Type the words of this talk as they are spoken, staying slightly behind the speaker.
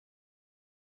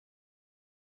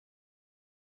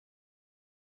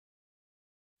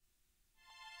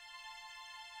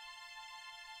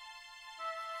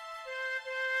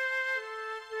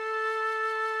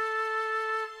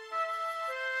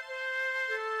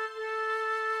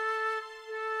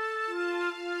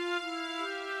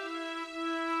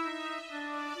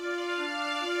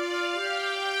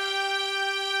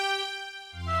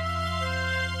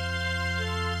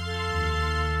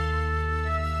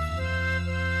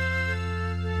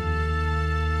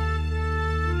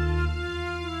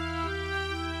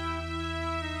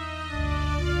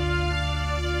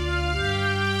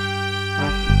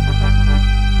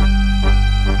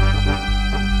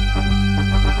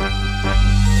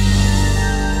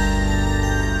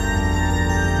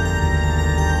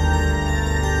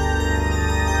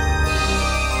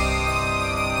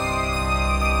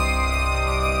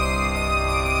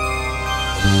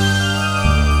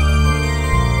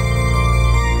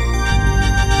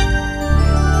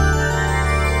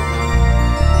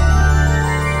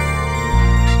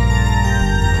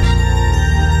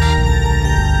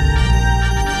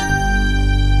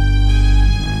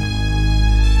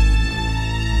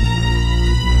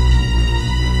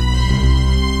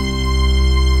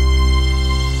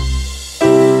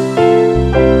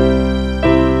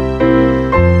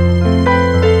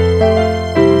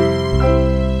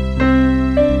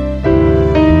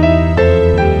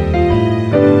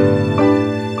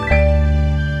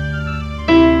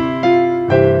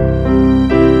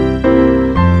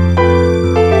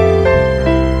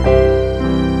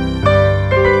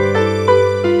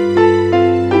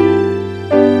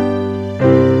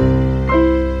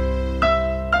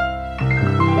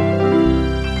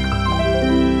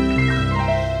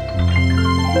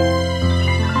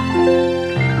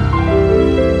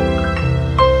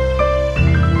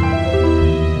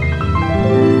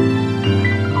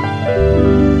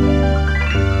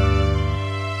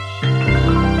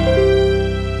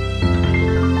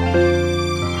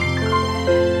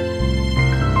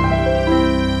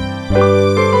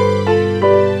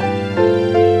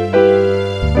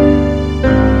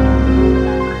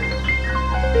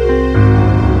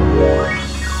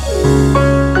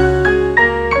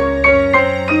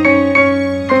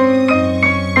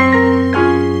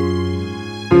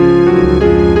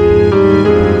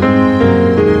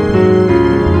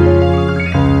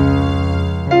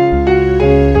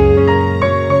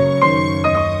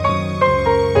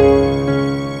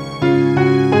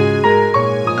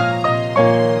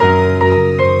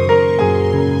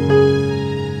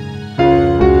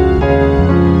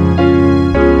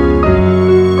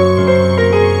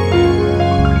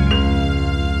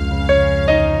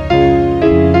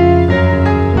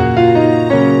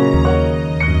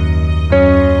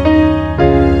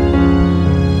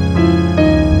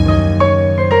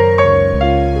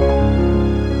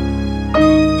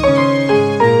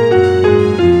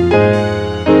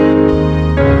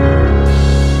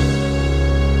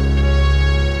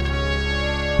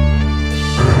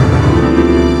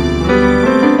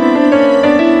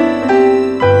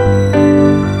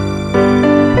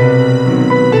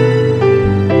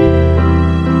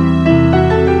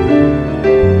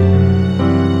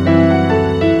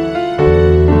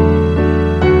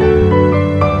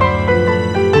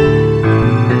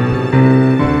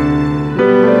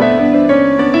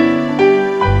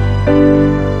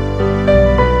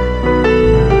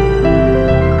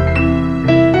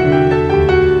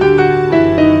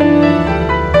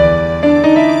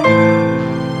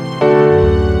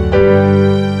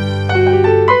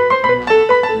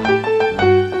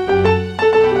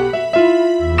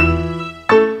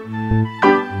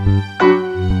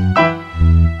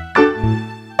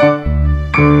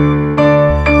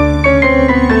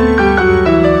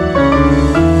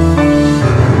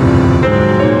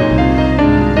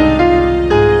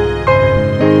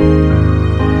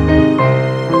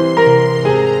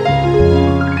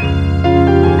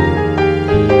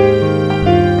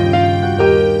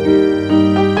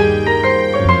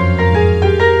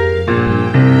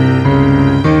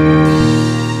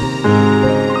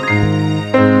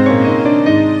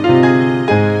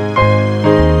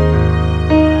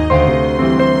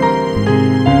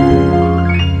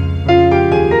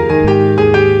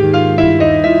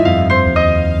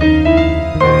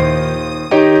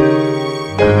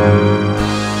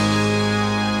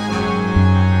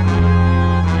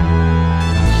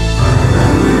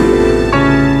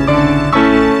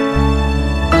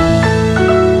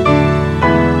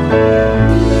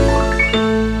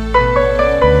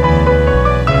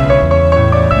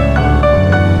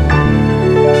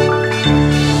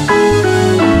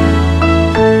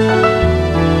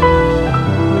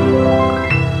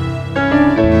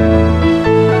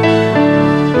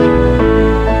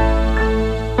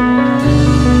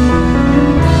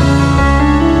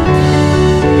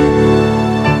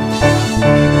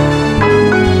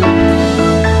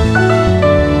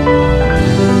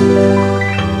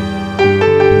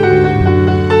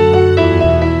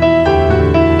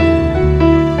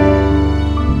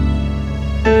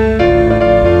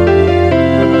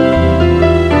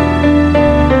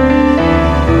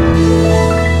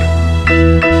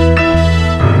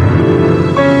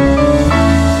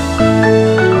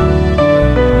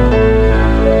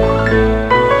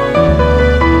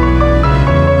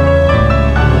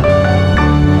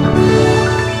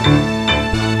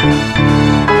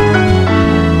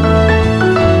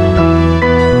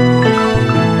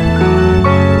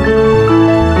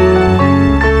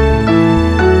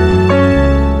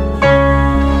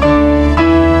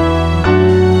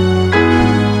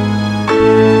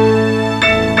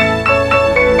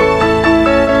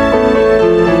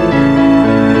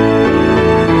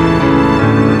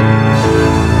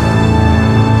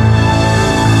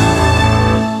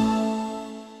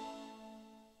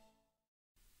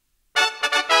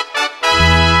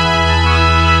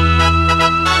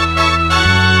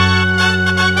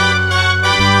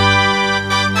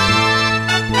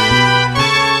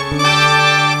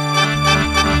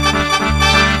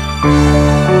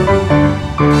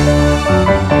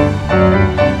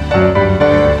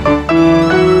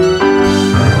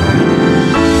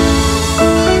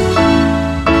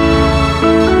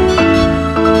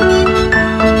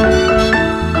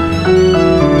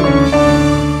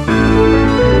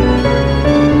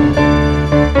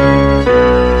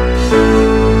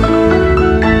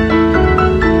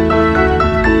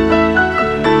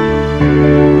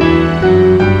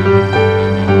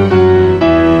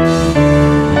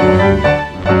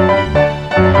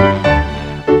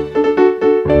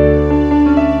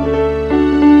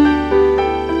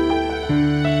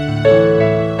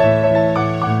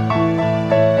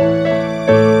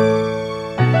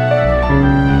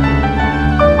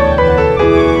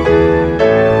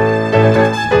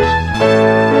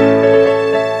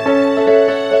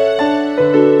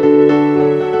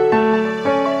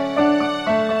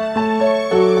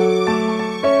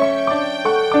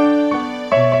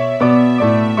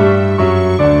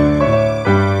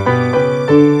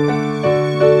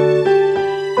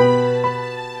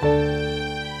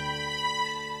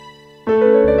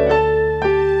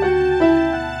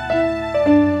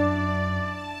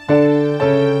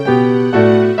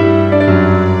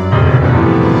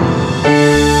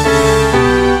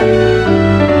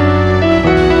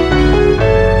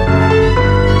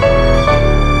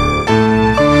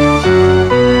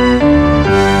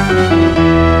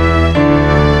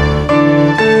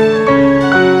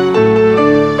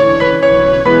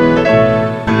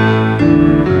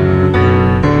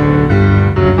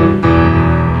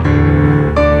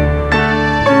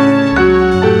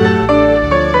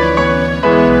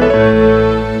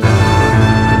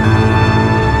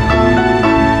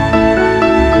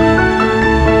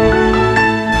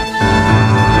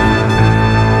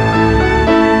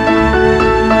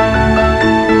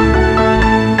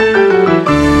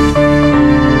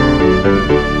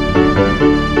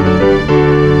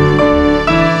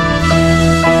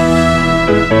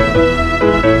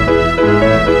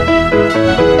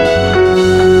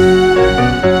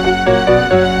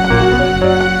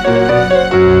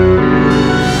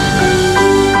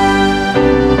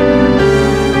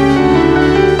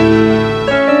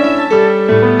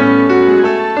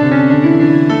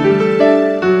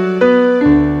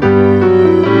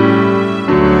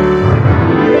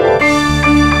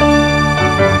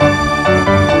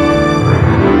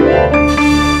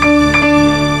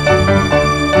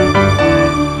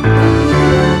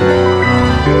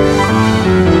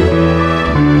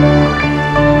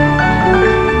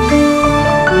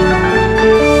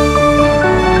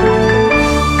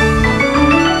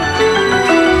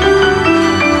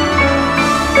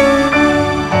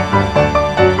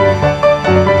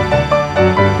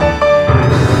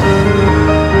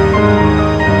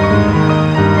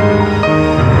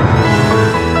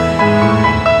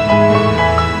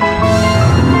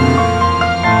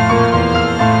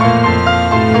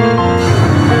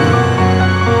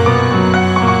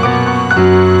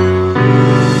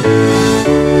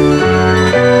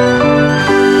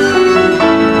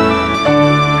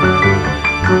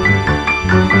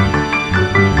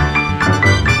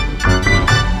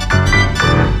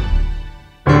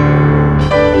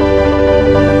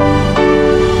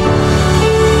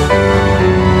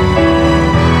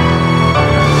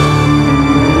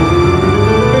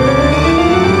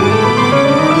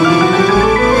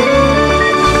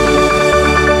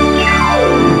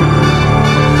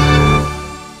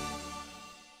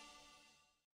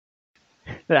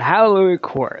The Hallelujah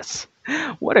Chorus.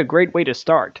 What a great way to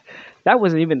start. That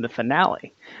wasn't even the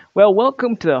finale. Well,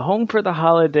 welcome to the Home for the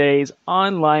Holidays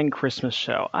online Christmas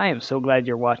show. I am so glad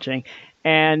you're watching.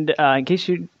 And in case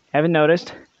you haven't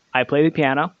noticed, I play the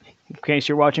piano, in case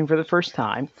you're watching for the first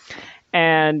time.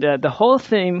 And the whole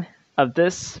theme of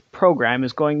this program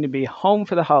is going to be Home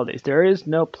for the Holidays. There is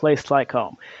no place like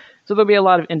home. So there'll be a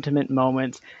lot of intimate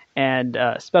moments and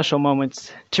special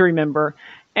moments to remember.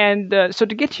 And so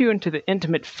to get you into the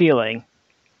intimate feeling,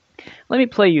 let me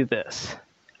play you this.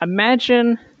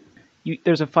 Imagine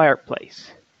there's a fireplace.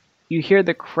 You hear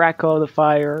the crackle of the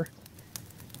fire,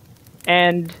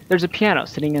 and there's a piano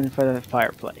sitting in front of the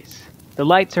fireplace. The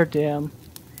lights are dim,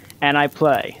 and I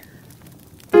play.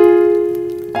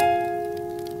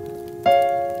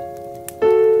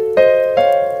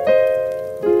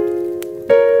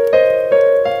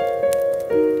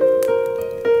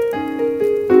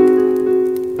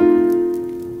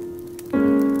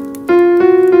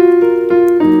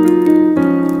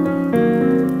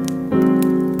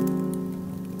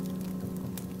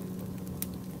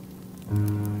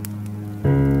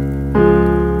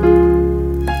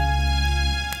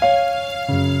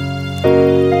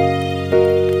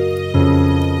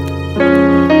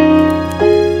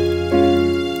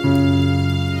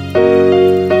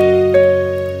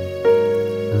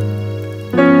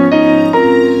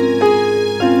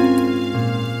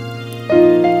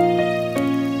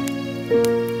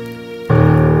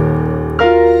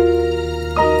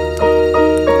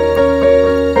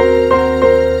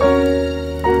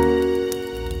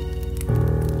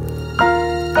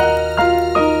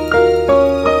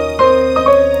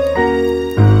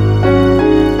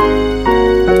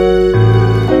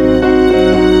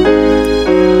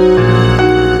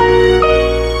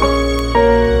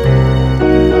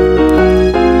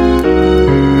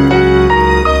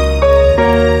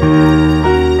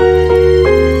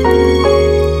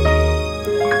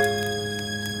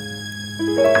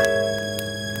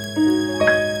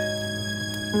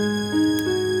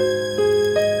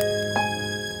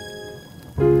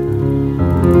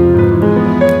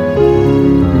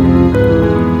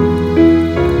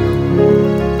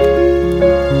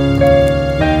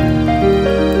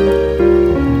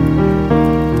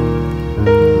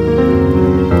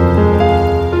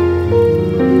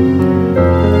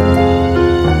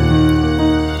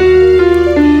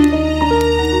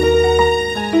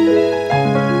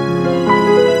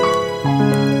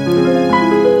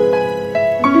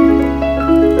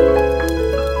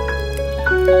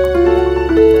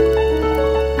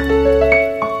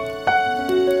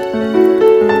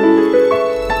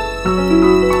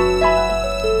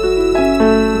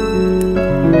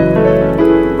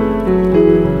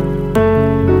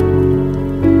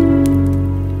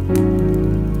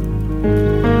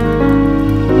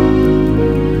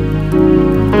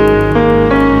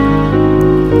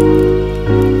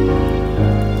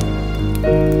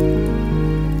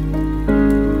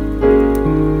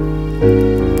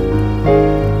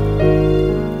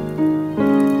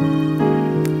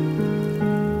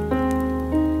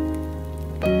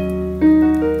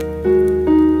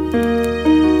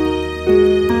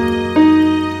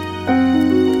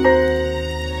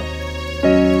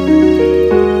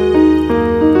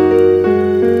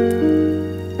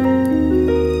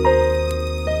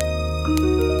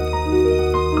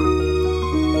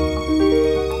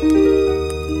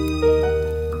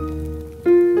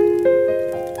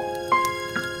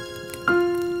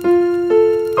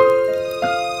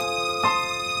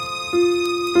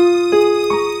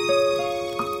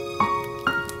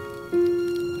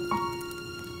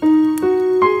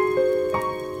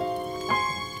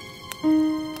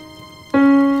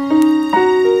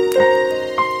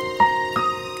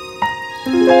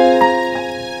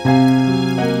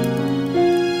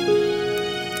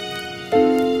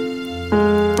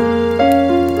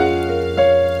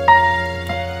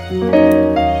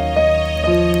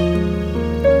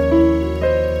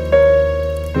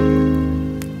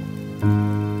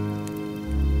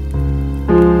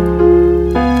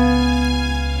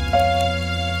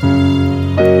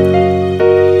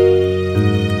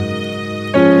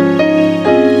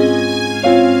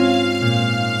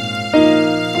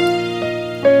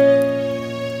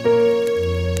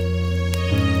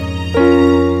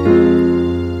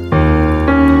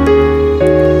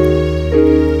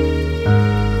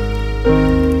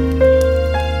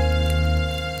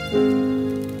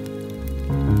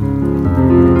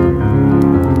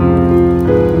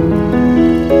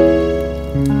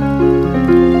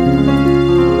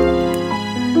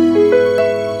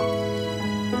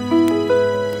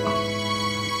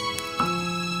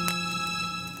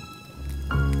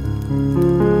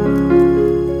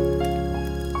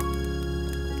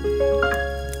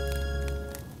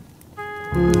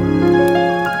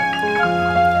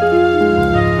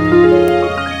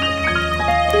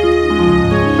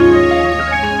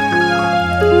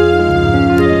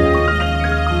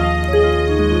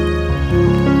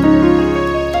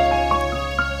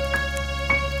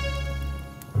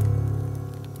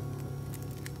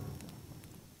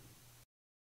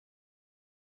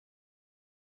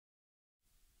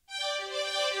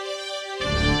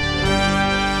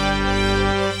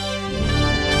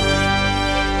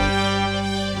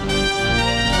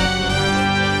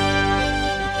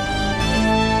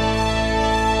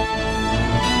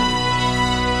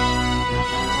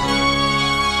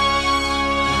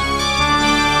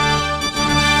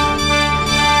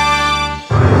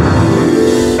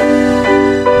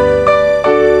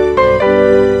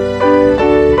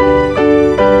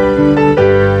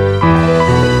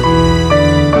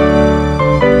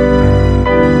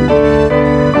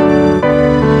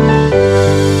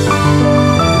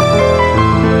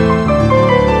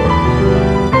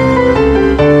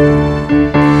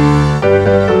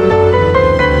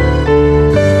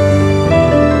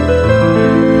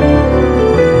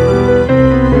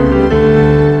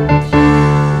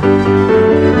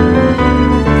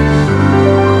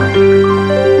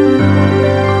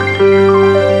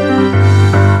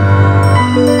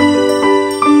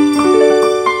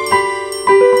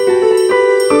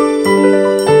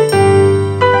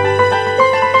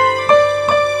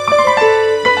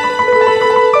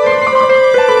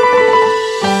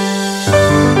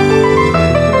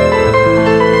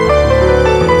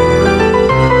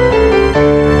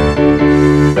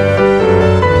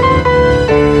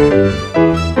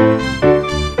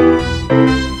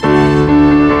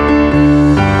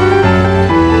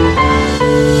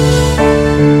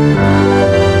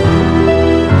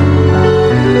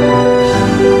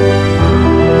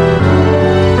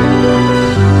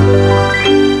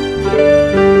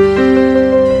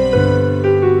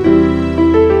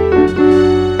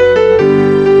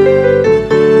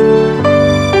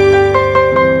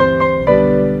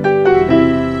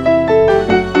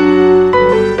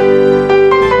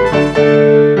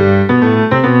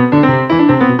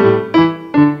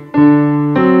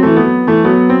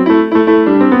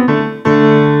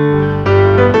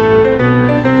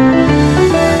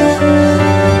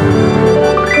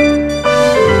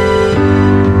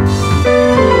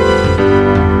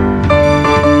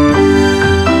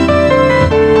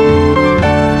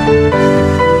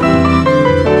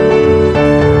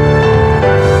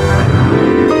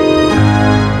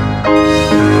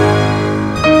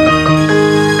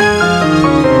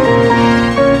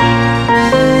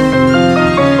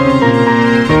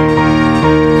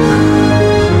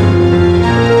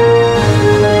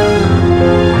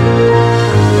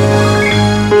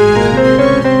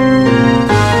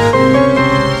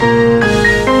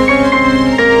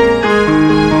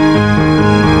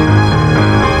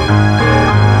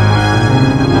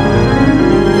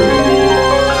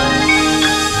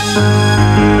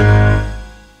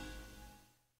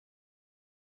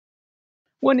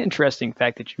 one interesting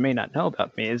fact that you may not know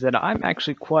about me is that I'm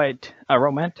actually quite a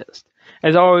romanticist.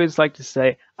 As I always like to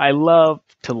say, I love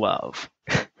to love.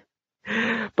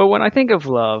 But when I think of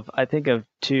love, I think of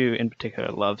two in particular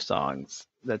love songs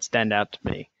that stand out to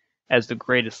me as the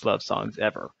greatest love songs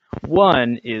ever.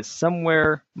 One is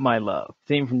Somewhere My Love,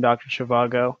 theme from Dr.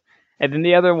 Zhivago, and then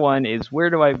the other one is Where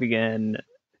Do I Begin,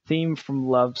 theme from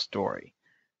Love Story.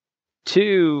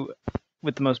 Two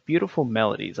with the most beautiful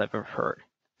melodies I've ever heard.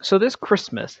 So this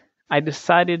Christmas, I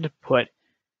decided to put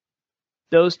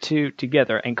those two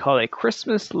together and call it a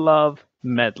Christmas Love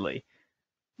Medley.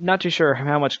 Not too sure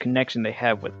how much connection they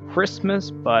have with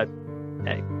Christmas, but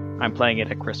hey, I'm playing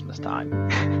it at Christmas time.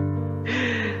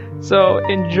 So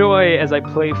enjoy as I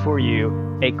play for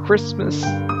you a Christmas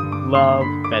Love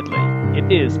Medley.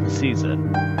 It is the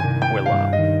season for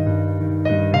love.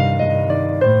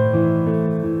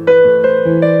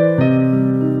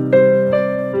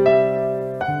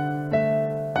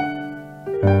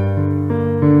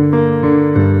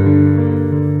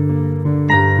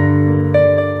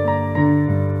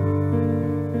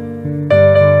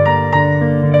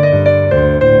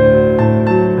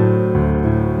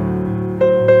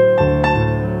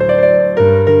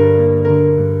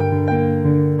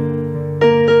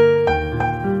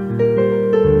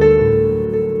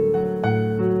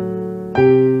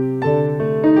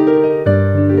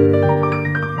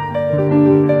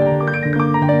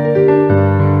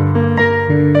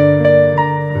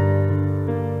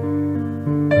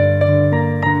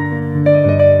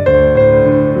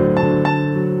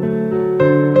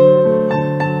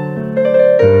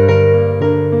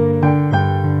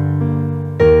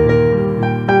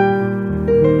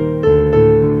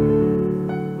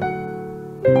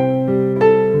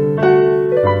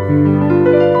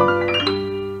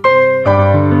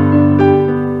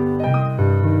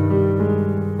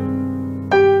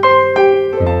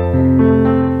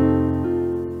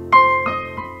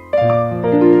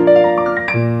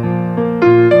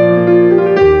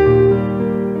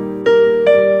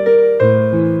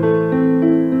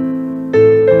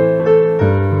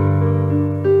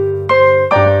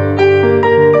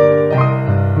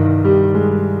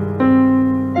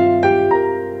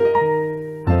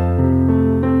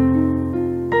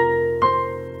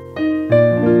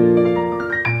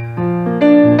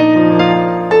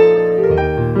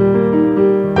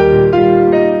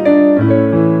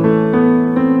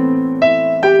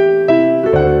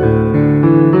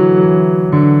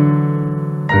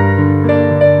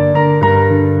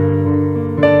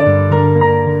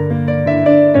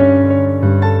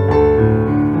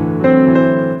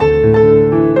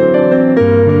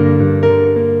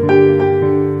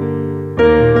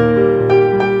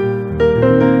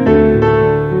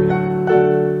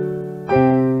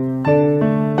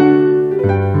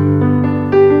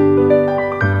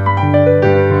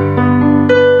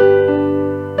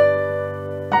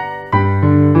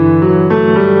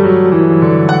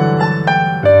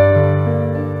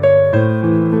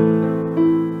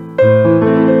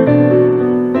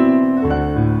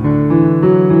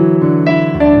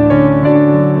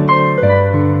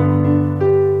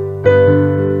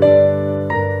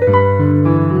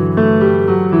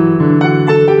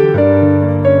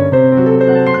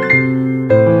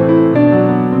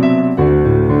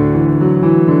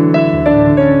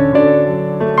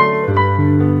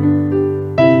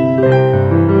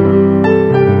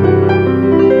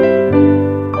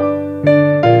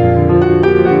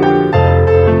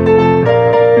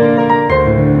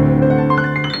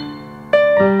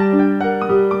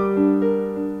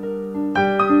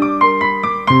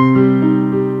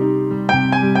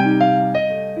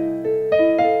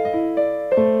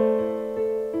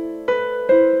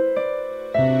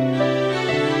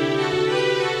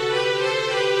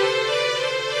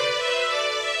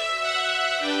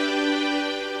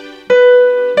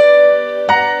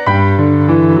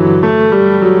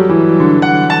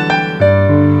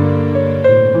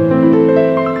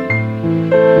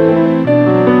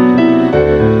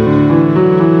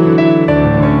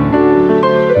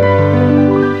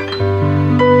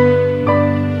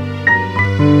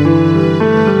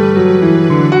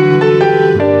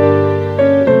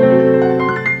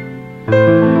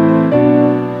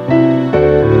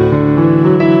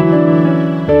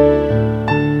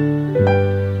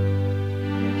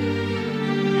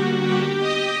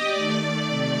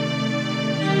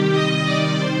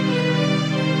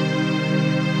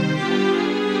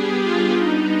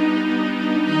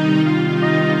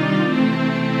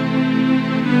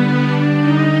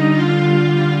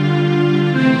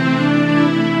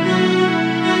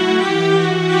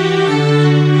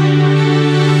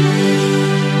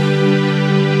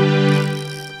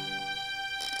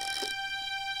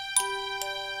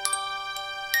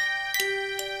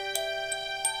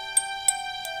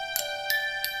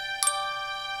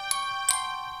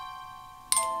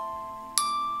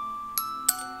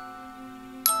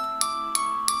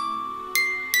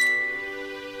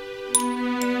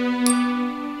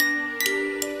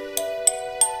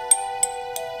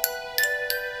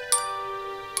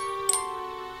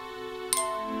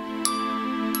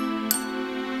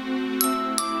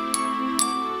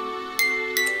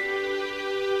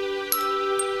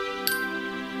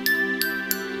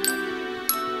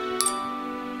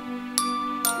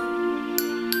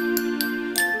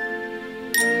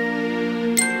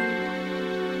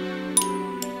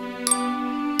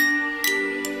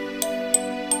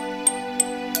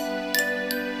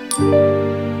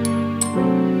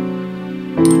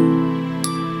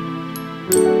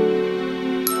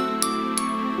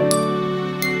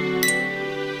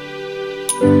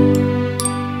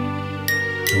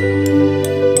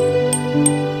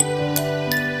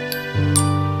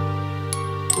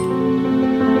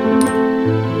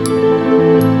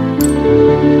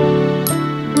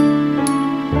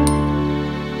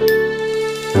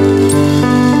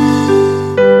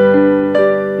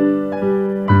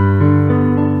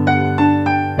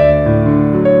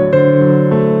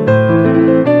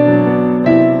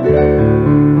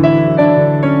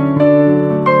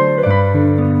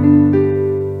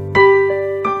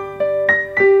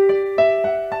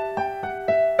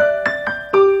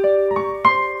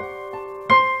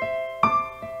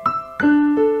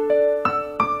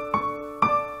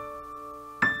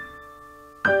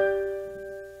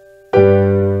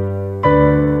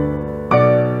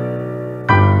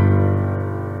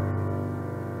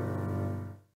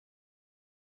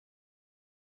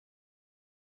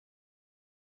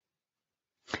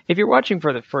 If you're watching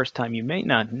for the first time, you may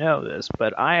not know this,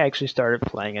 but I actually started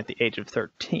playing at the age of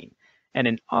 13. And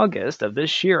in August of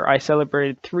this year, I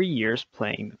celebrated 3 years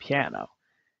playing the piano.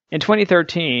 In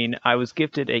 2013, I was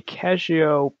gifted a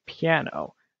Casio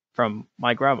piano from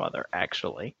my grandmother,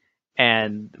 actually.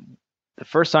 And the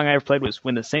first song I ever played was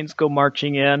When the Saints Go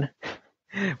Marching In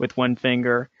with one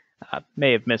finger.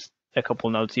 May have missed a couple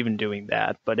notes even doing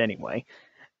that, but anyway.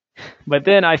 But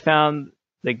then I found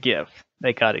the gift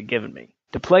that God had given me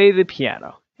to play the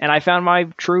piano, and I found my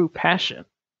true passion,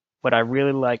 what I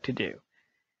really like to do.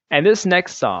 And this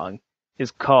next song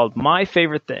is called My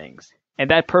Favorite Things, and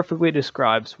that perfectly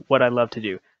describes what I love to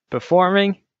do,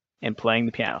 performing and playing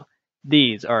the piano.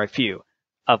 These are a few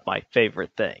of my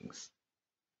favorite things.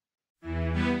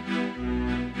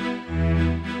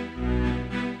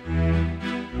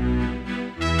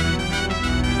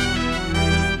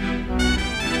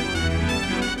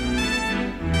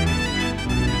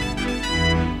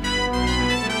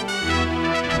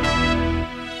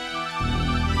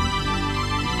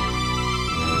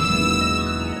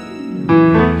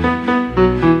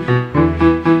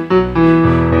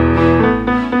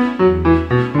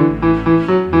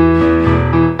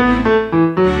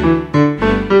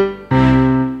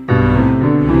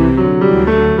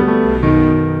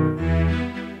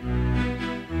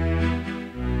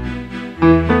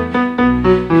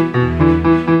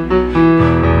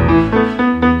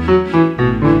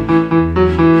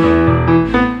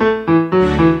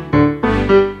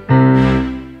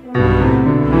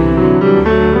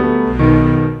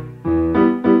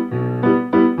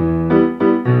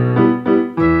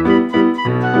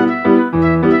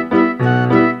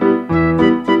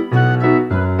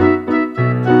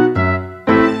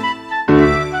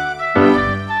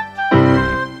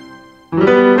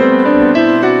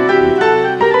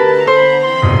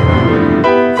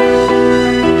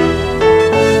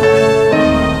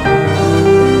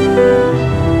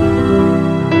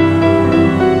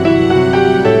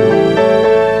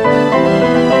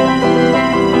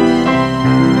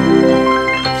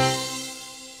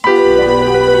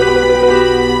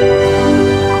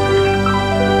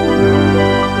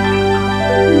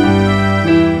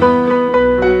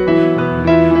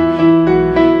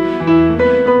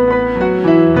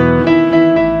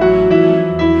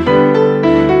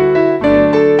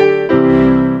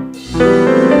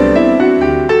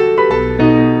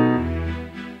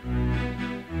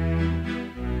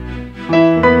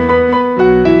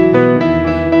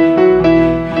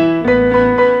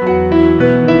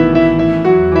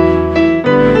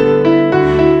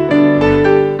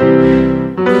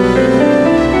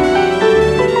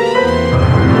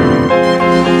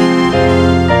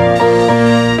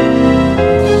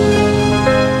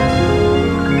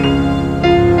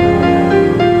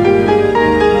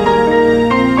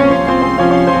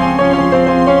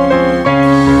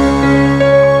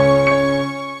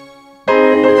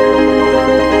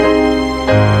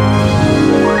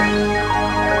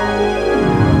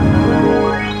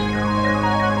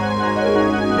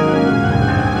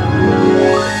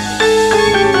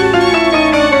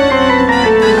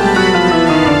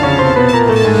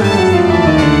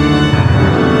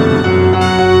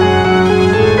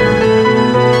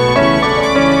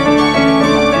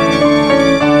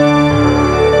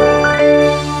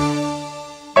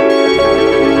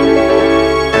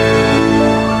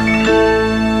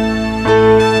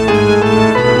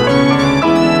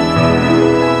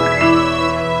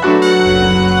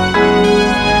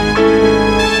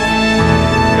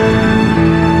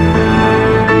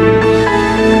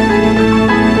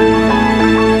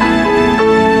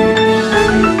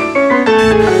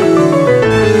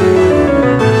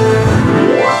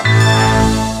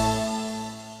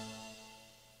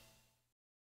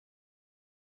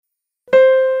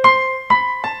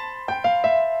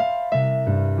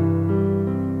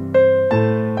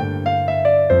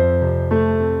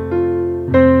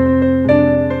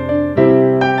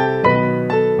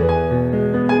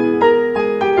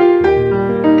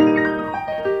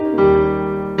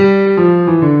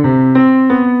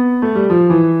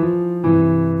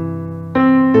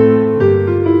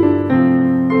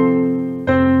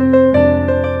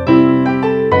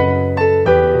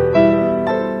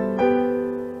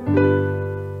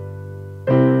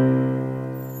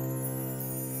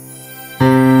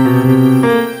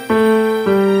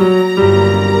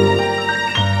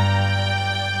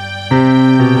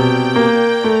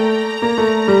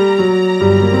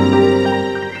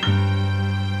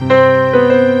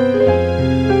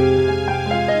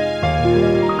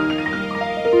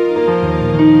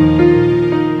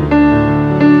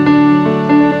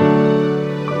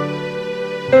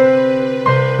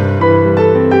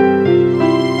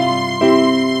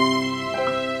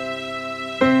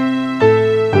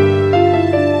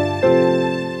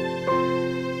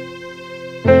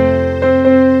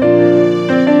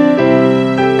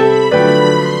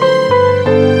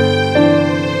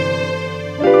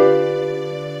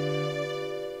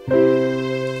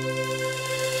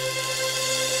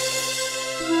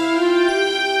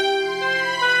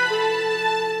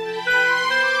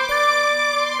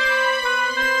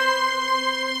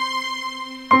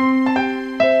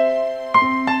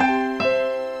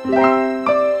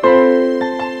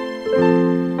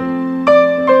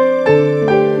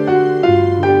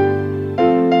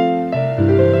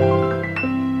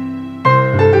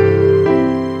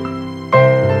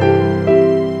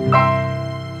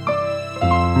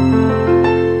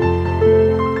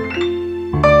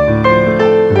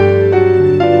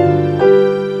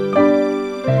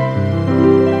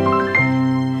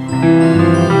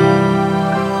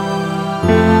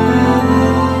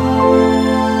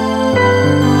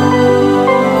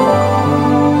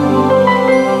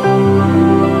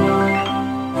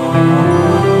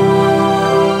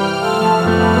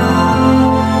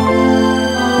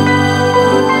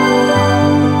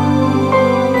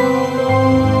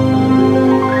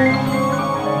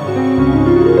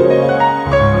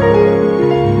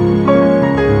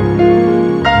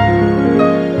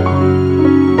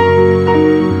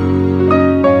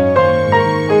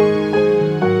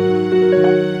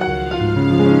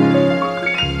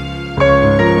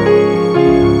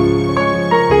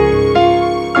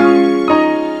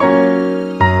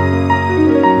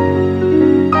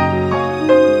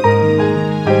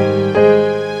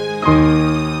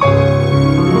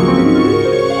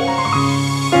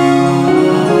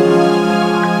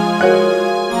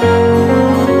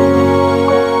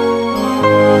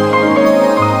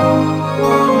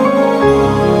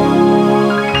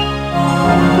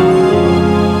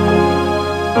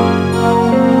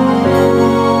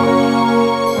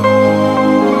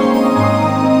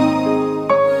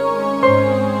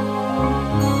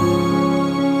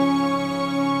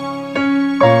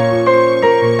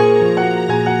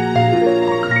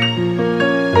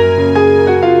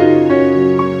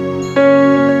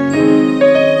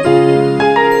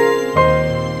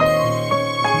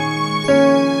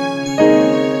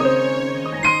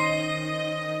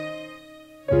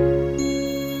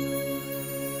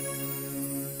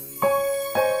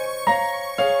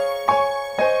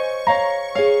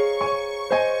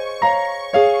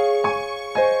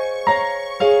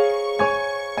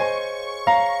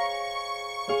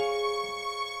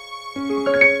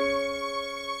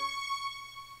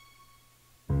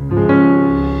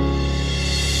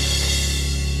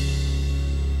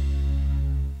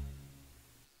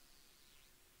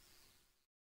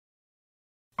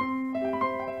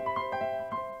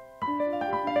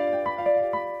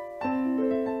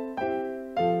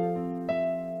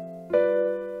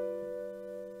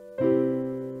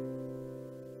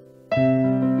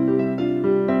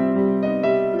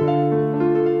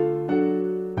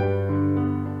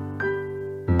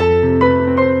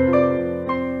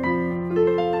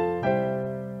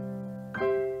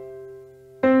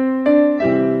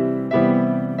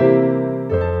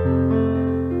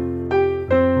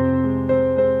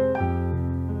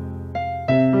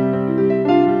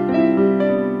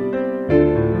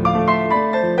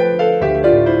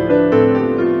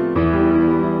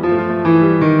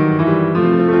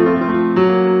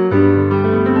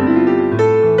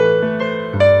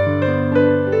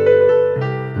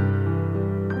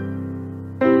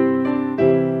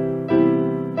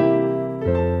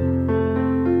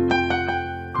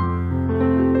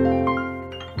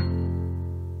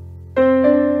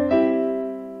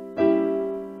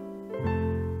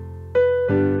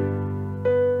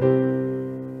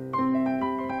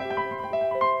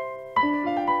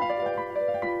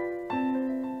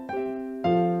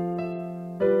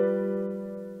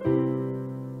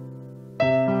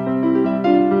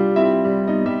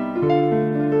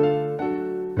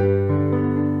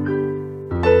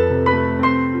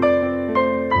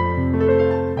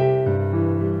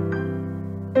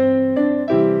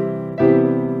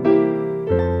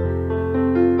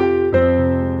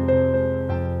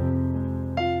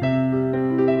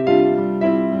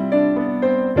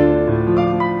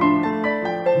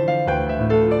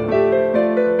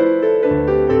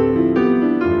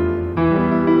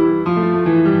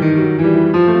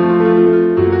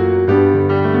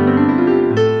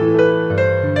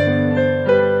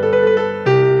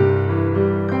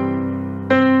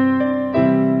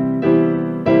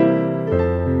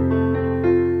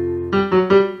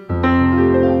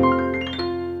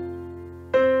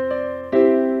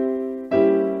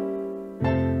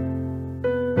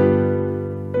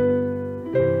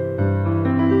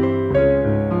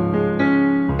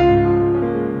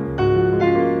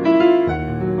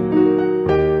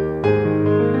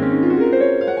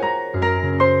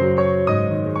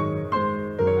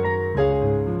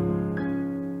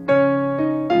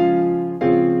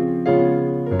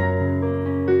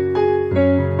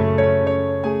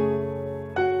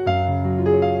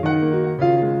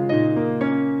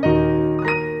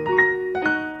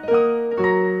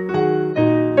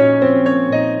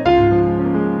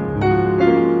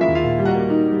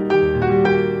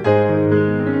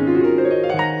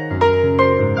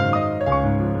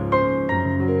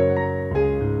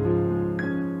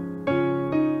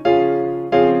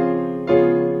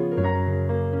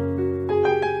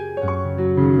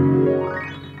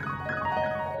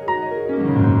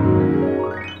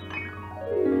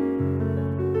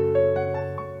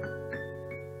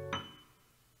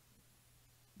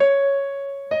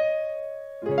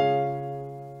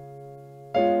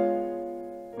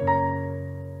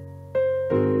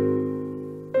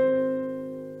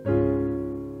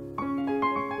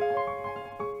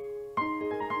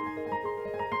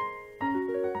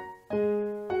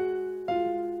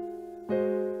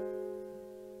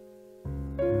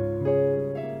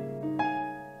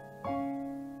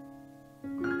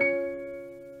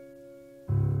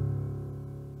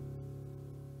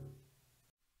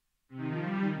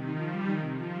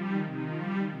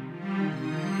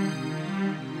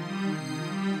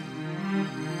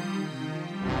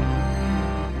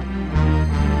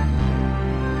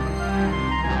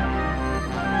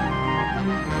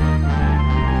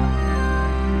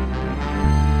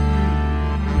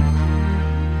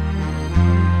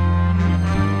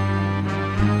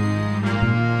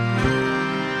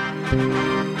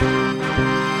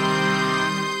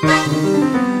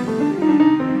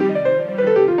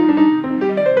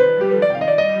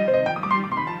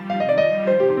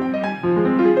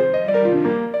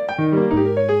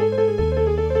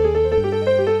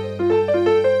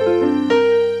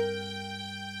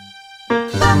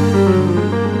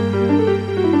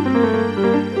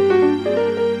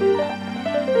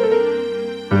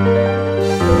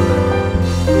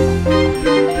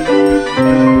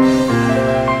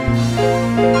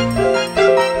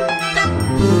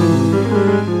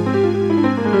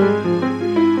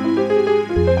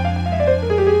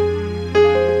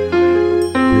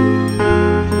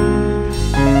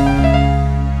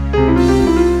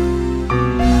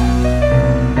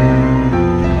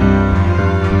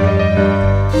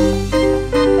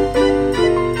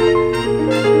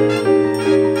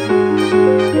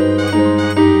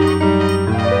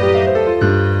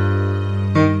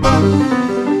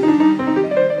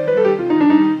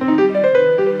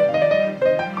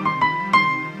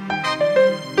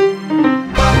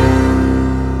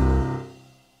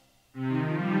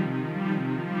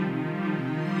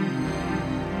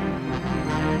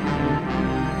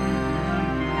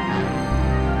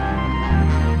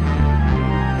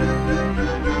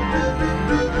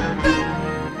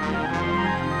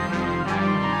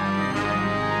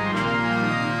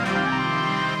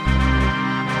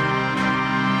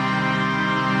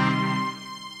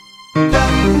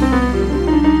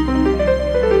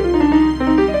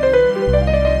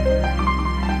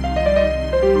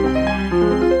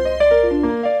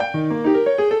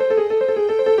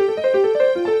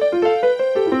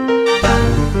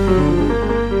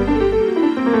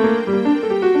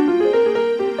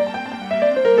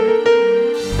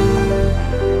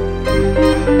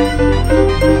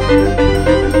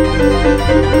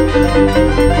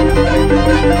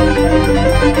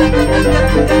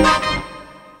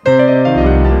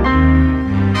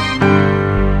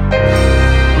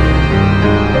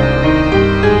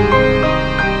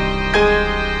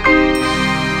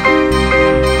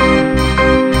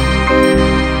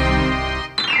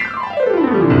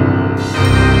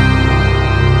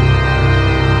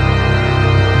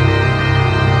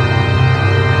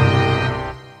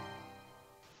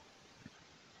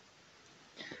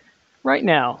 right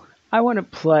now, I want to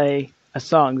play a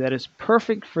song that is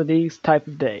perfect for these type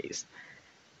of days.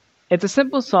 It's a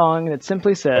simple song that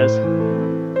simply says,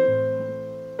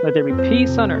 "Let there be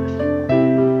peace on earth,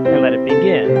 and let it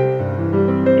begin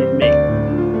in me."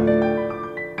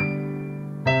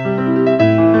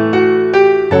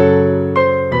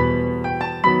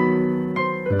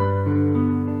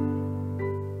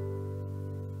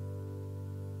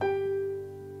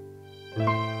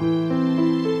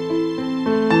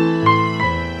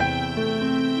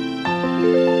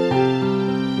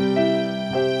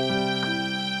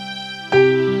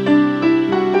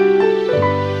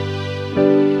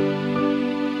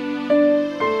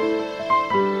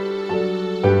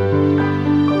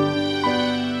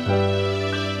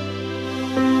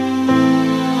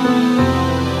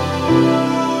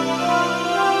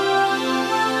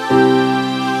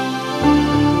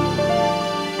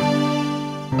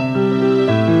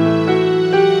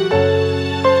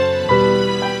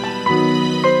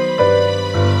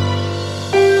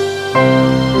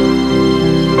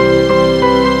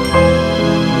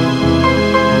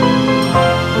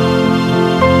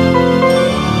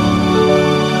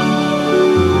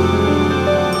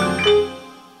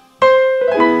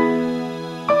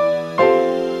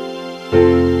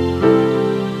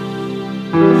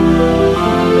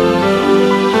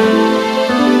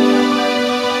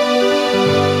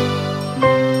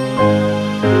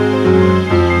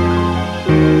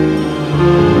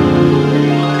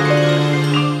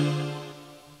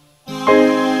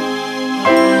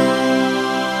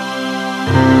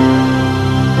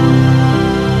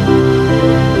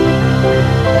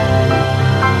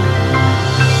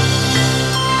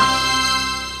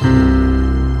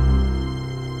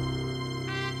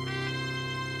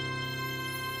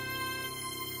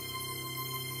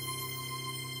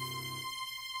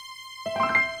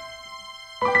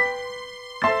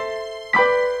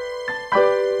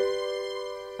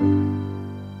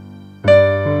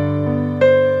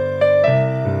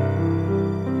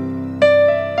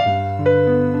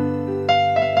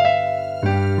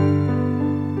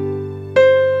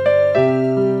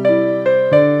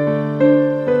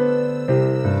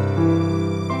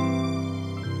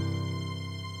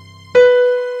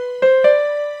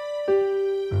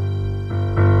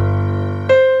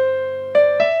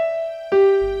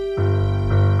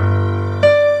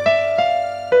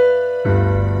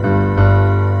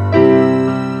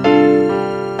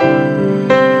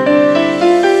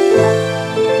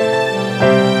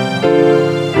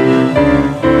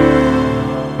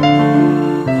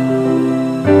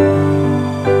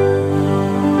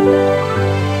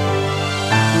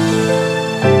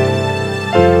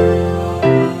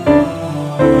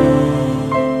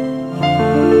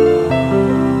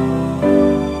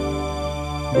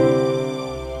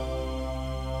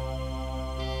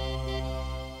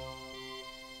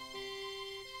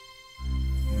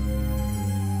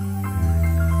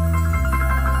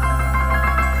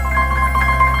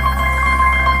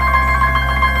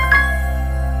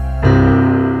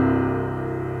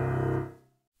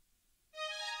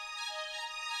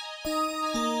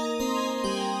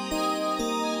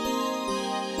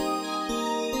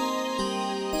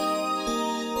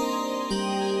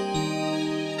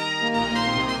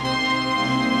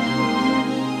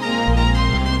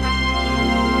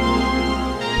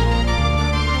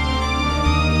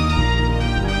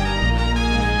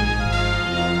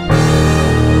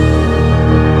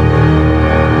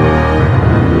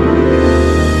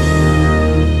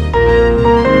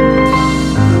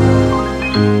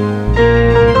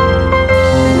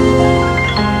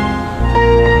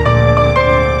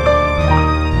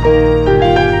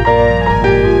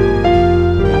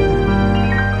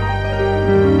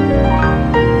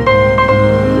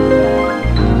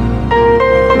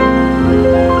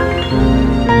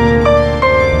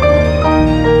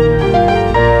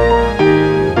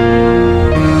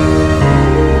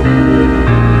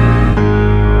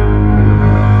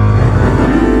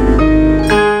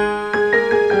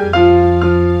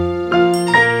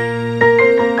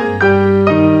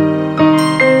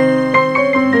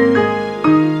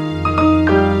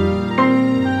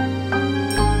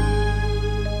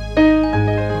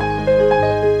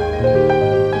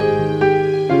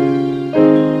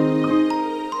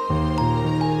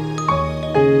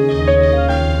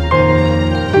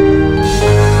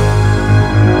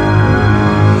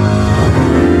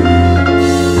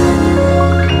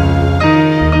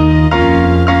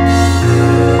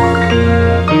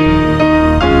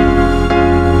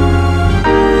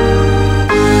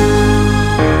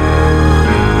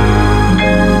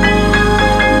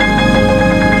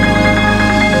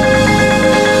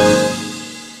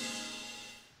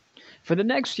 For the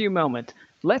next few moments,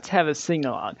 Let's have a sing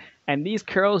along. And these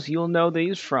carols, you'll know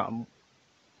these from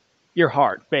your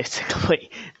heart,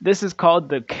 basically. This is called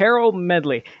the Carol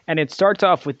Medley, and it starts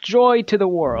off with Joy to the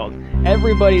World.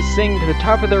 Everybody sing to the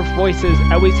top of their voices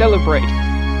as we celebrate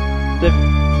the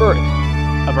birth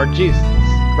of our Jesus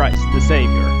Christ, the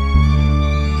Savior.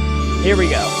 Here we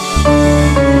go.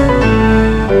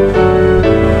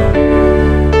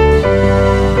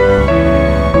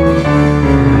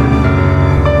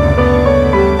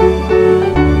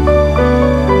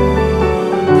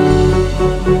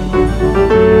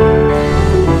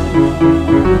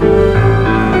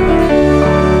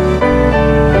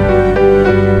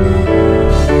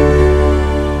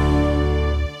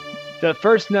 The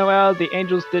first Noel, the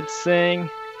angels did sing.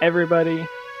 Everybody.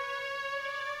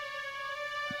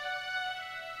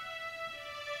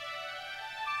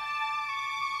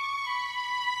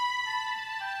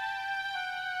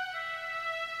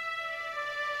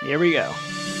 Here we go.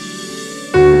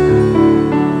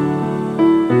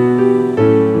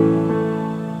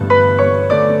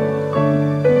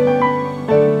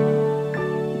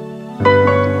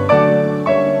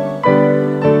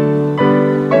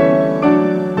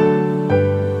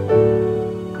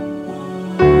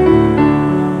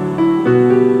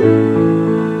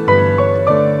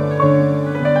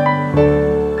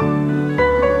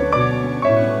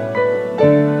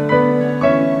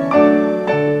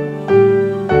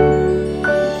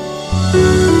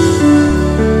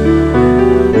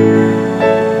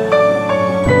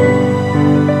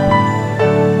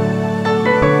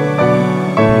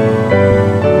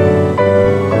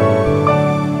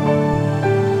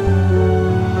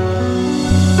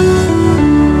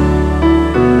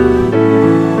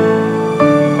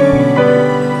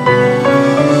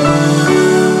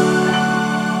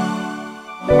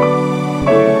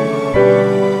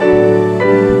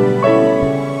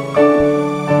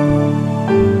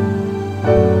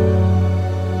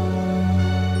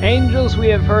 Angels we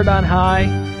have heard on high.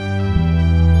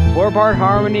 4-part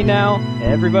harmony now,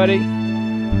 everybody.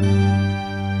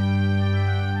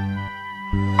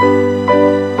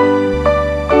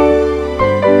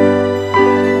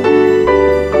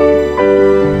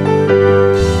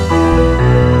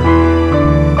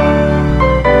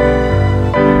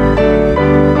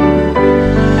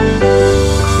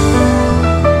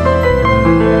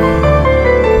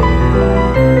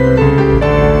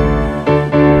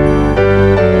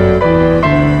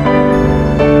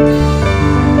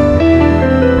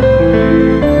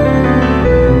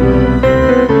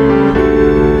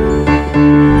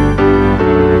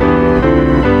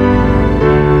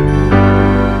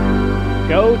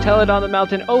 Tell it on the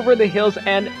mountain, over the hills,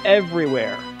 and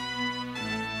everywhere.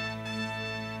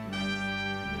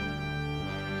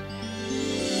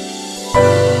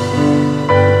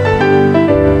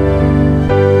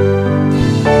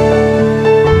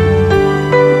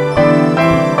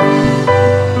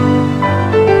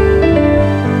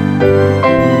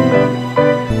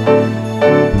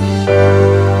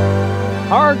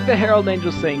 Hark the herald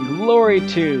angels sing, glory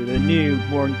to the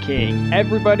newborn King.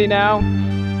 Everybody now,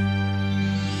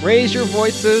 raise your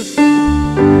voices.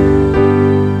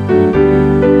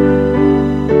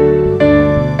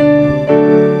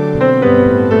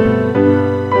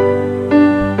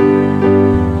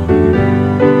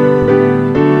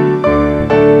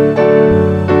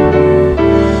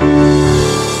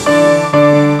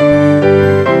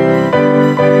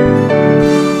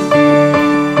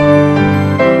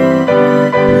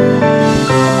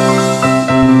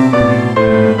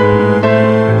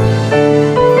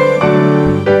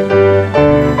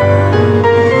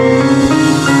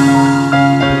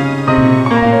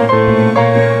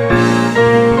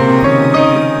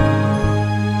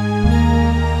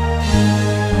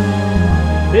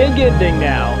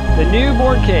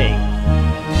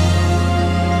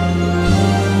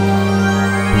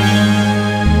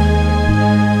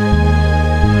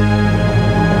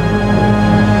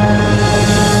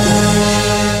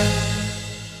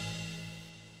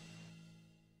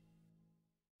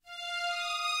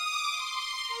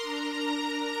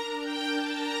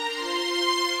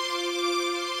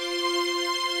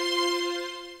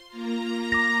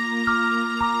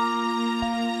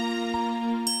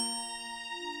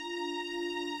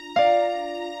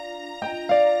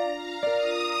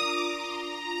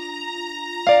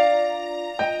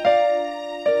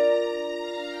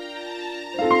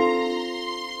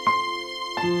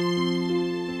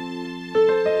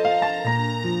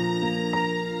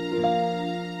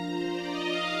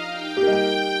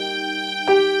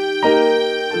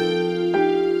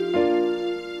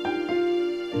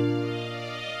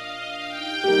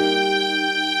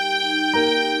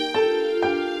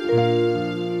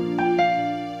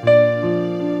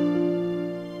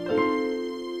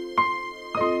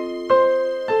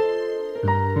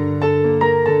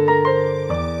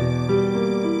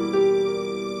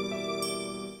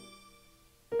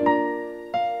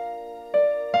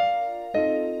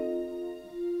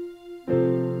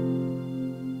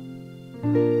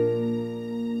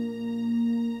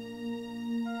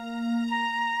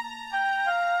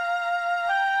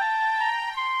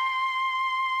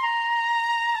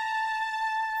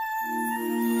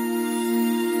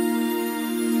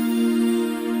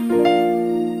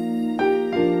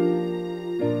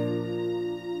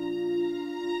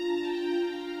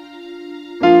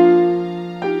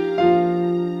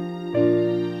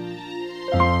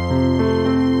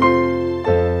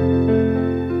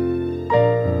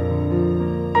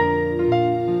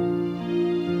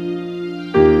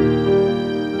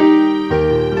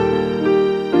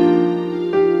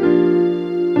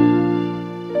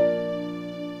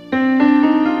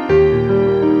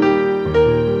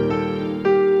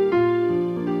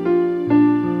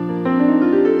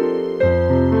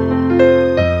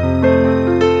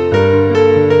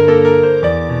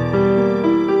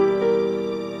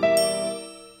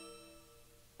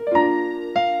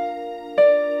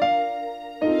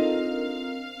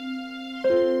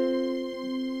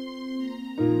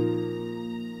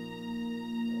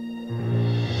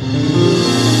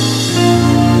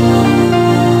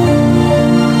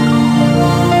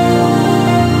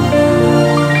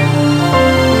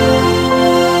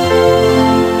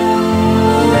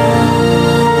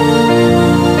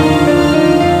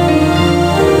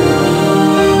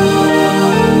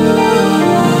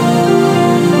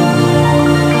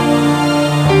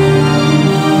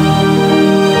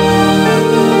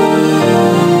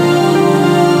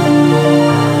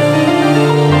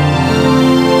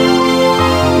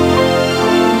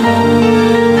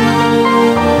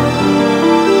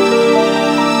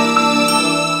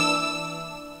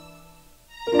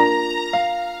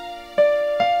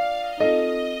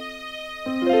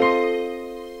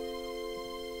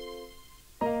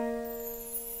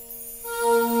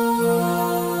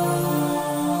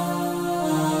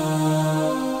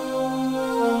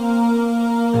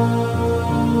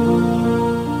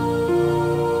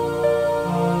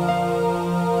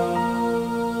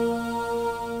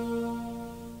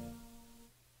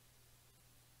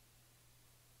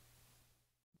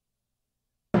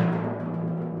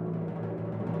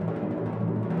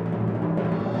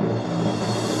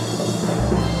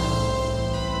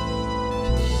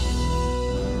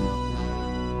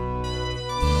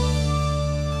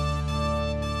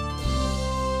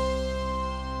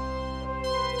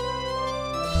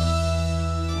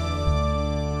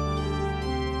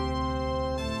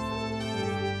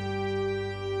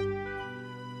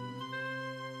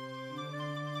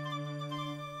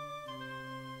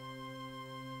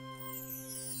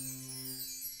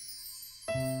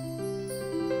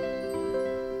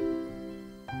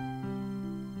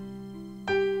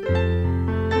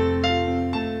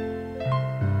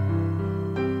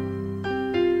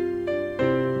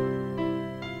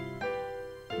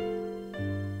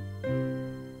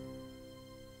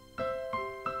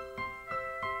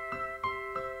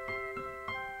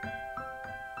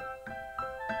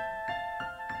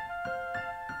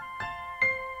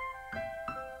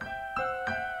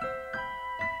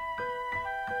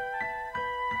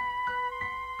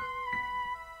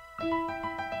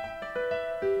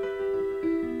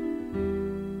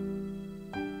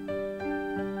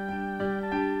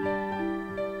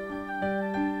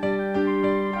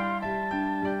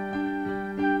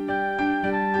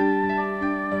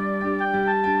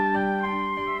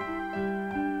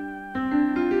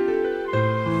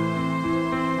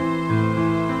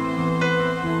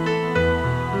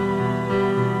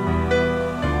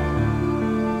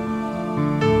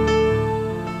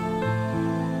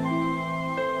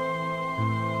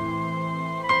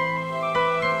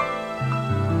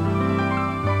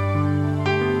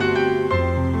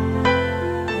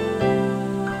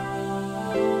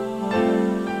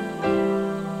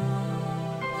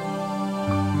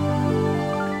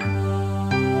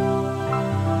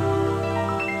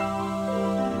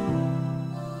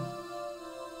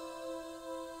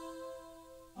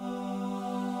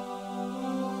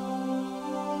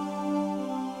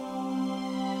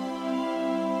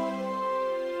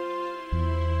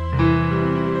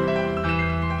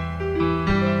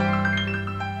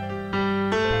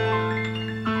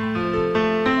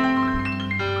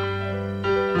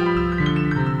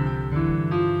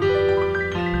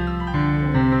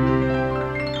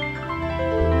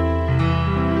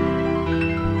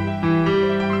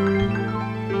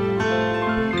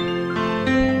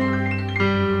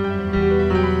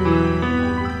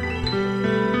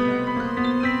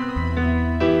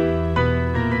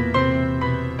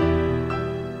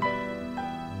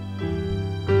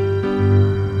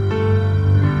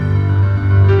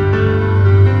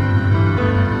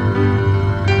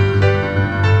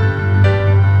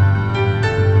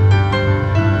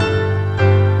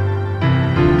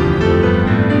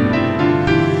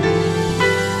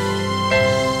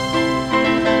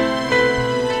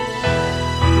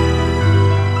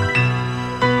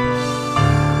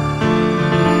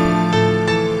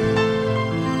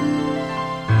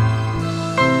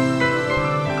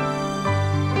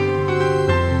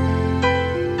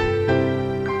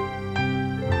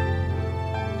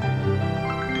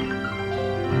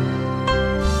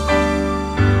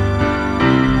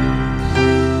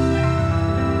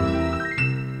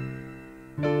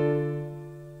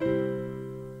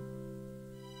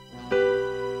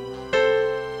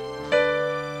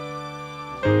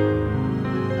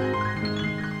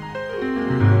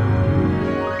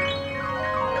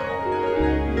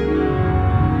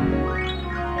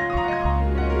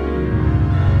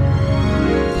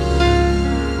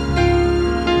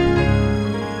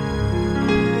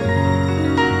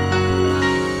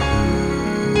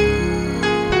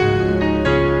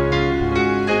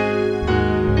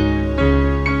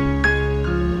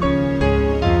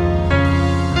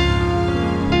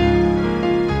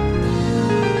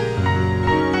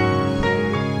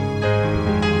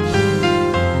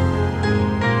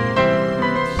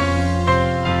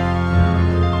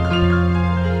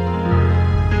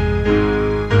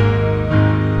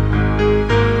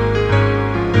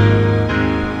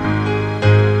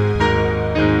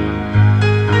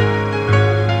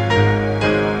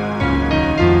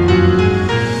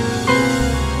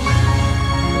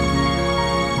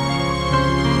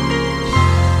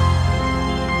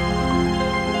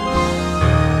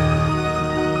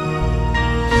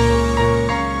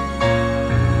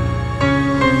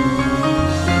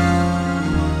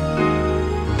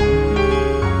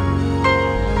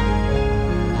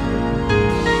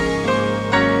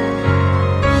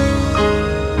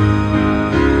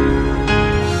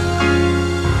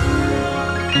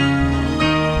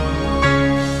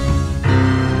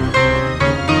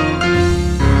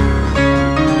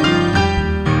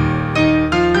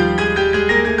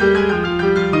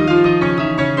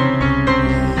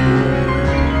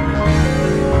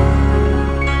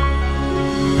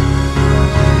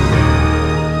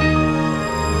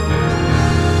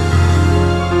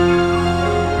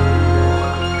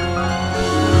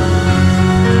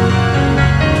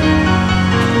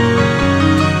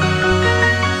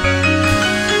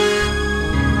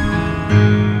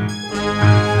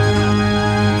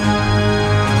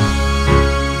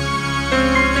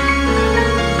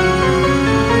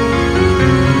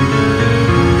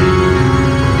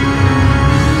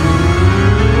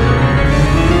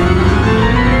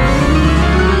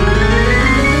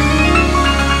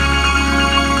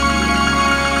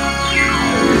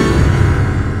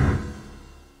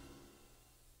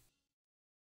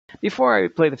 Before I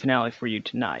play the finale for you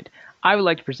tonight, I would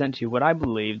like to present to you what I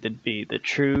believe to be the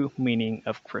true meaning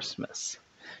of Christmas.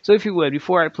 So if you would,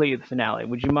 before I play you the finale,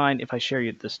 would you mind if I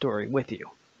share the story with you?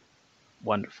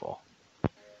 Wonderful.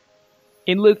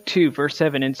 In Luke 2, verse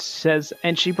 7, it says,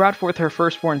 "And she brought forth her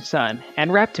firstborn son,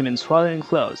 and wrapped him in swaddling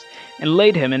clothes, and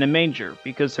laid him in a manger,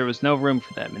 because there was no room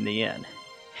for them in the inn."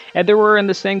 And there were in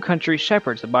the same country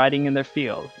shepherds abiding in their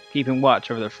field, keeping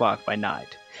watch over their flock by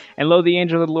night. And lo, the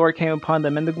angel of the Lord came upon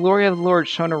them, and the glory of the Lord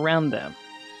shone around them,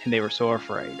 and they were sore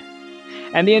afraid.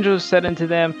 And the angel said unto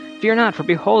them, Fear not, for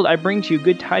behold, I bring to you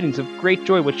good tidings of great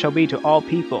joy, which shall be to all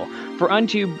people. For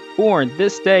unto you born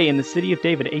this day in the city of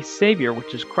David a Savior,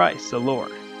 which is Christ the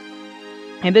Lord.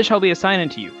 And this shall be a sign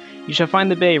unto you. You shall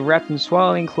find the babe wrapped in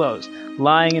swaddling clothes,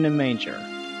 lying in a manger.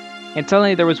 And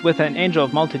suddenly there was with an angel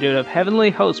of multitude of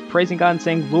heavenly hosts, praising God and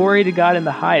saying, Glory to God in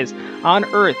the highest, on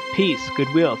earth peace,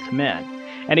 goodwill to men.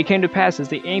 And it came to pass, as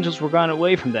the angels were gone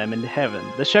away from them into heaven,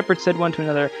 the shepherds said one to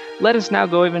another, Let us now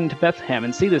go even to Bethlehem,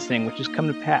 and see this thing which is come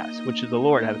to pass, which the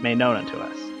Lord hath made known unto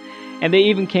us. And they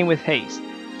even came with haste,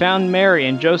 found Mary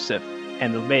and Joseph,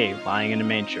 and the babe lying in a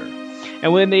manger.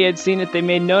 And when they had seen it, they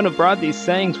made known abroad these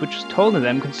sayings which was told to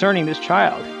them concerning this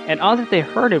child. And all that they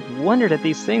heard it wondered at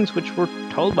these things which were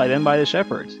told by them by the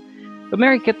shepherds. But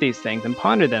Mary kept these things, and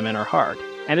pondered them in her heart.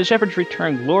 And the shepherds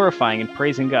returned, glorifying and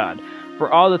praising God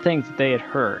for all the things that they had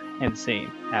heard and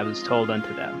seen, as was told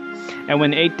unto them. And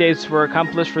when 8 days were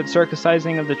accomplished for the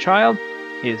circumcising of the child,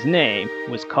 his name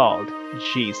was called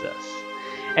Jesus.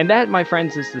 And that, my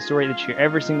friends, is the story that you hear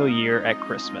every single year at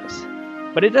Christmas.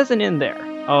 But it doesn't end there.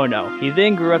 Oh no, he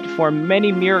then grew up to perform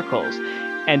many miracles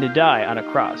and to die on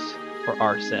a cross for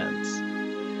our sins.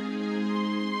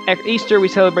 At Easter, we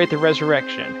celebrate the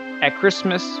resurrection. At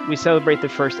Christmas, we celebrate the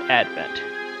first Advent.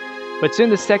 But soon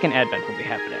the second Advent will be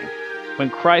happening, when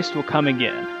Christ will come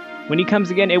again. When he comes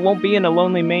again, it won't be in a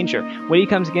lonely manger. When he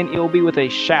comes again, it will be with a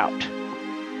shout.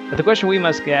 But the question we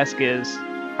must ask is,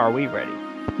 are we ready?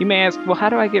 You may ask, well, how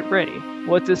do I get ready?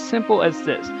 Well, it's as simple as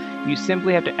this. You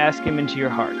simply have to ask him into your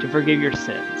heart to forgive your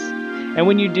sins. And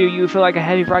when you do, you will feel like a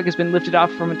heavy rock has been lifted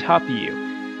off from atop of you.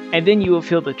 And then you will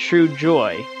feel the true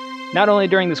joy, not only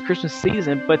during this Christmas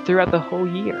season, but throughout the whole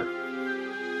year.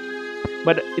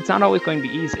 But it's not always going to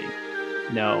be easy.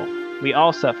 No, we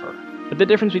all suffer. But the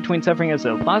difference between suffering as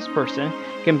a lost person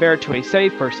compared to a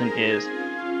saved person is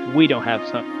we don't have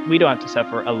to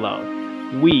suffer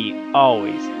alone. We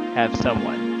always have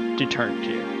someone to turn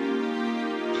to.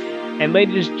 And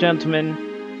ladies and gentlemen,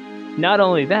 not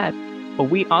only that, but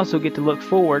we also get to look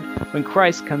forward when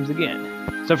Christ comes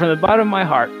again. So from the bottom of my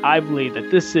heart, I believe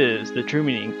that this is the true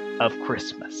meaning of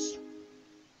Christmas.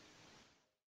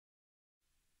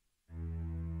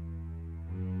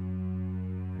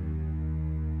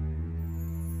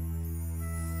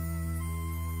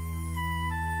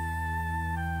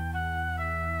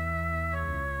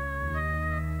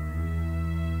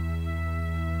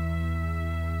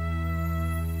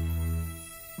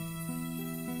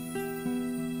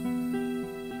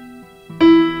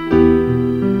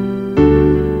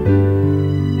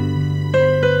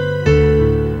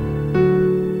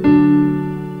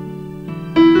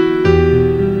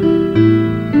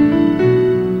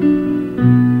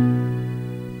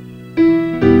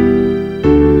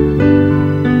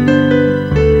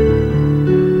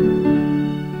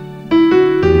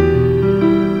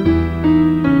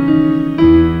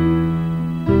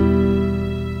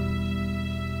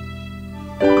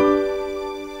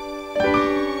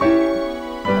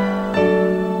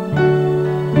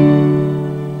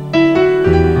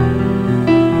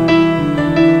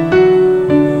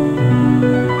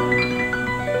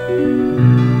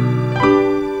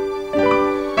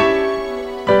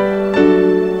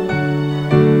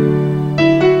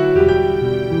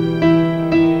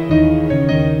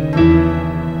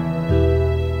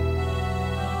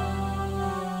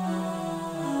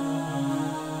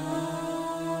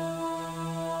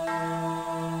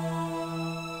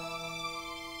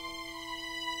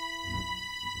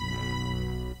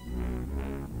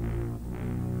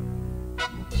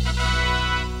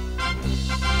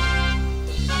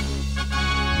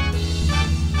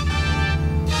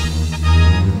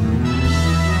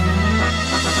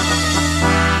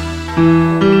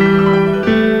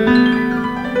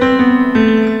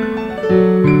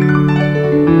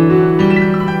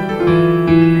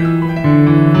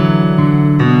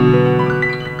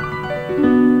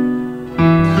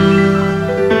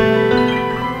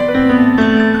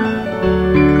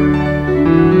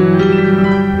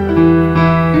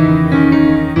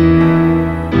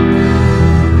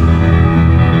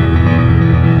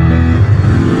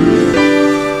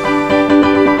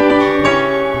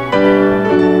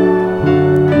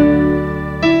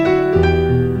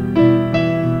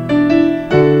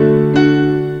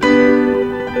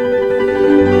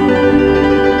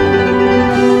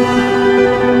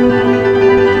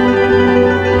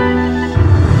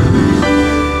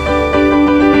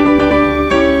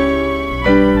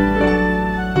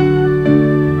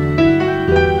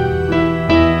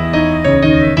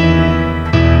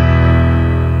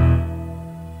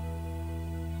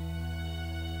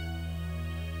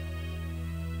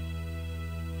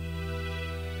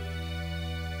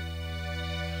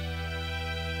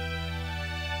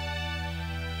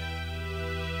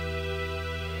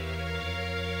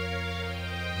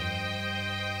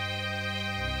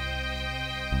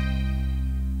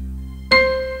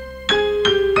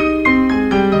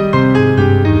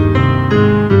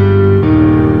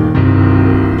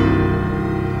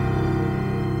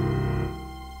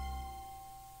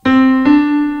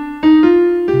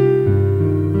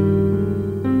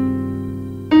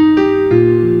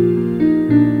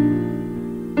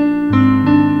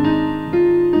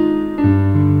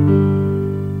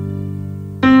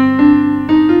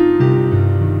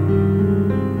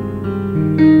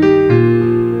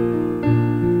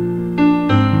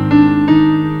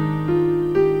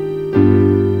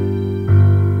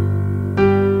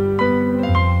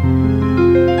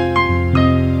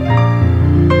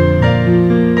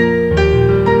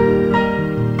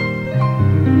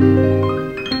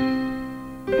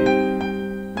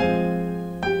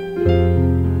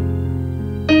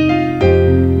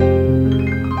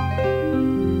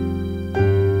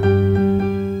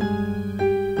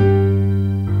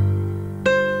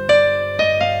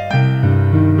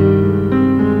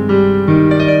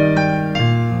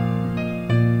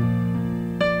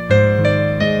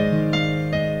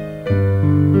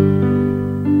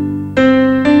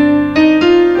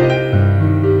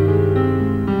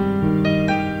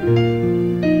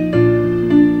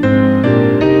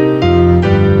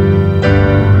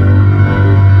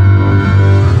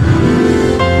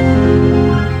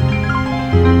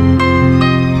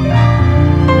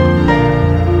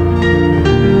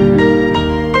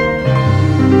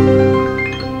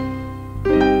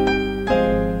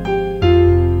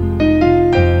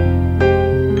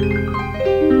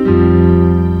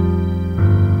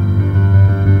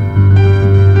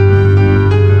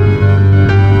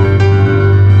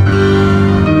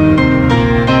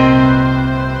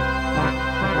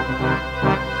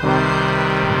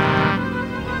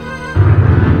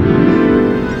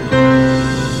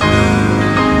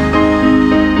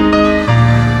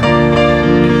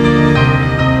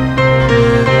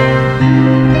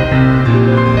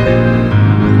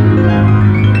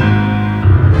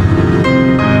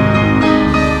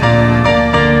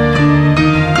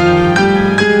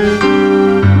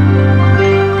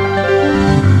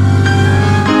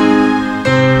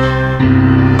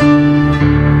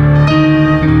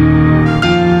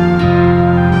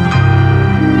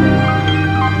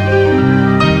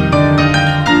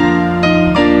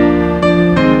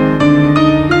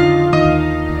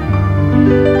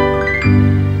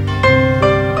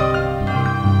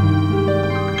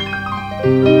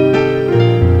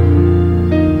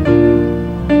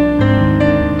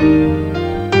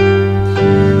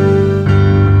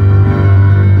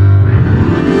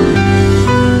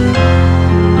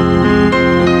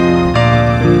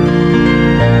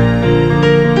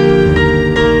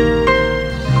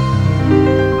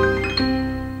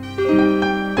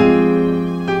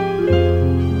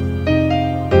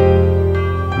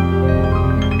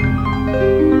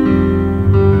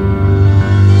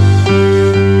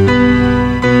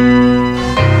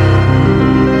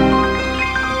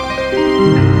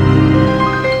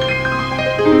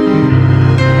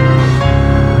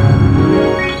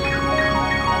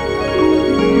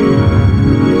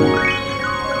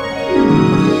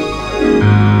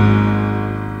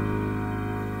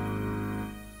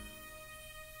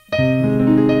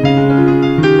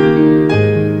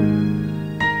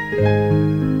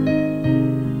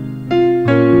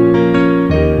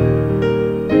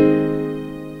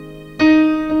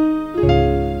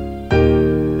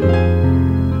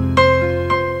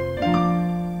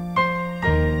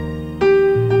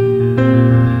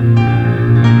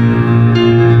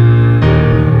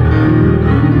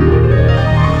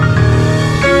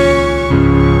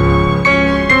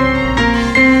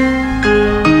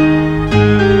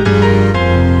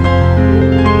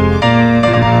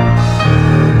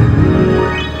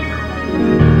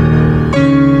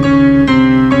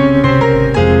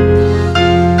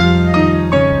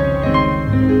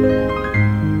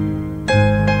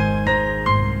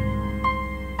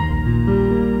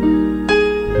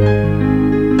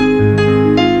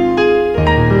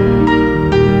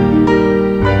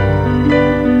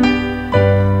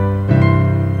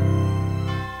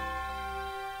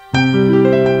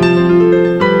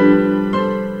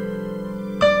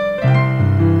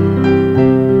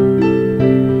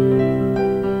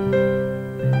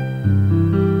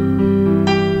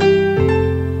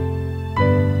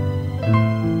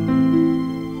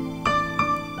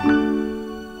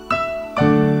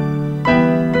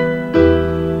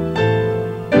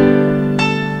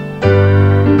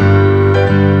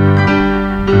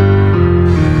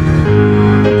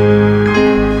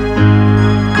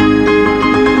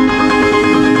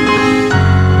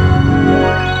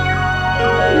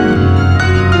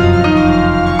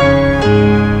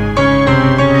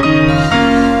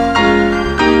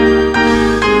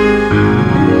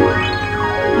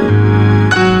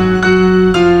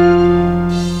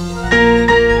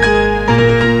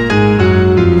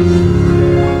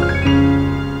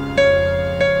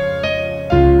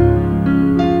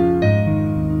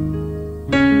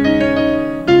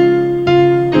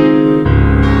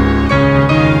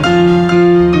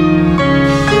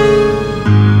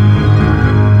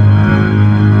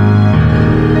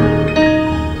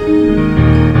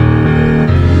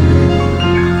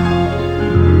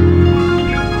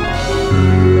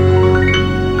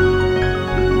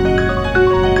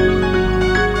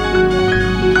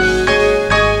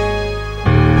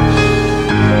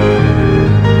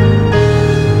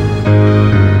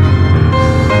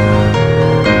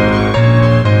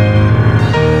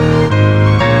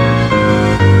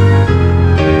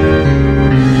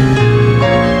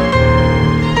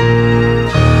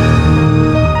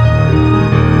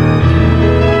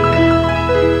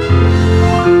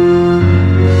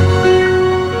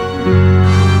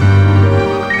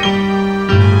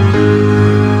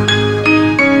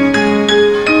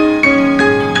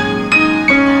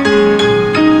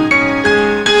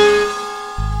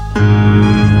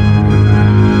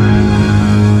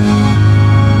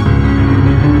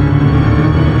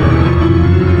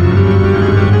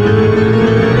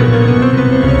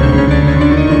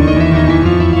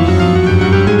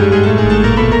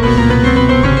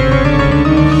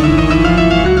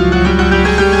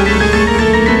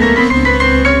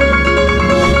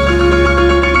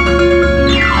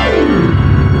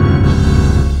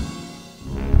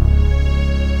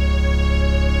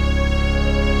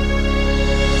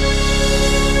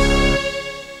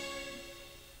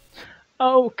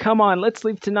 Come on, let's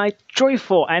leave tonight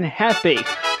joyful and happy.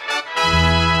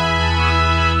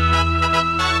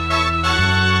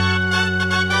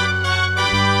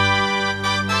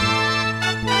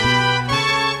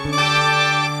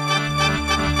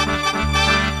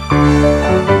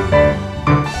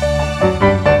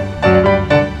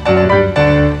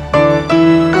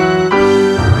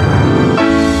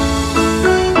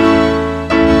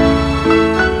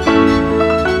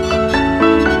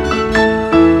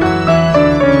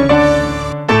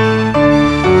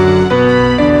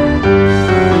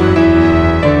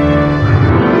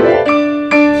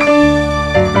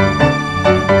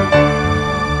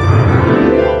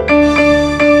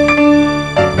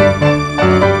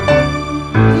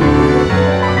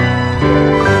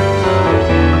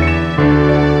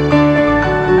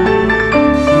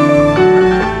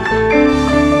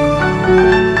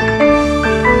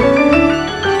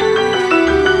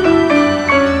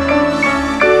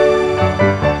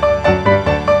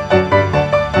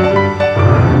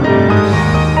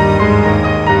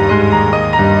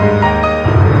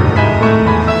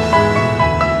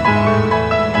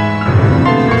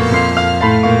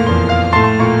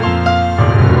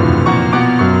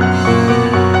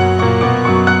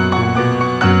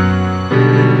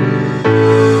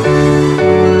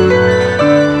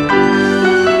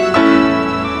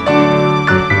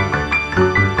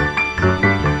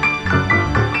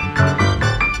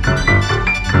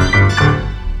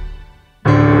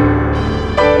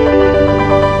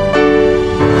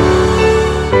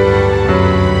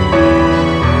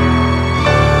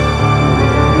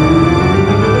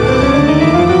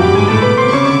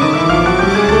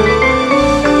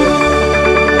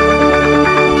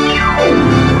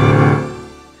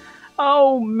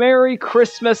 Oh, Merry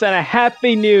Christmas and a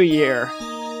Happy New Year!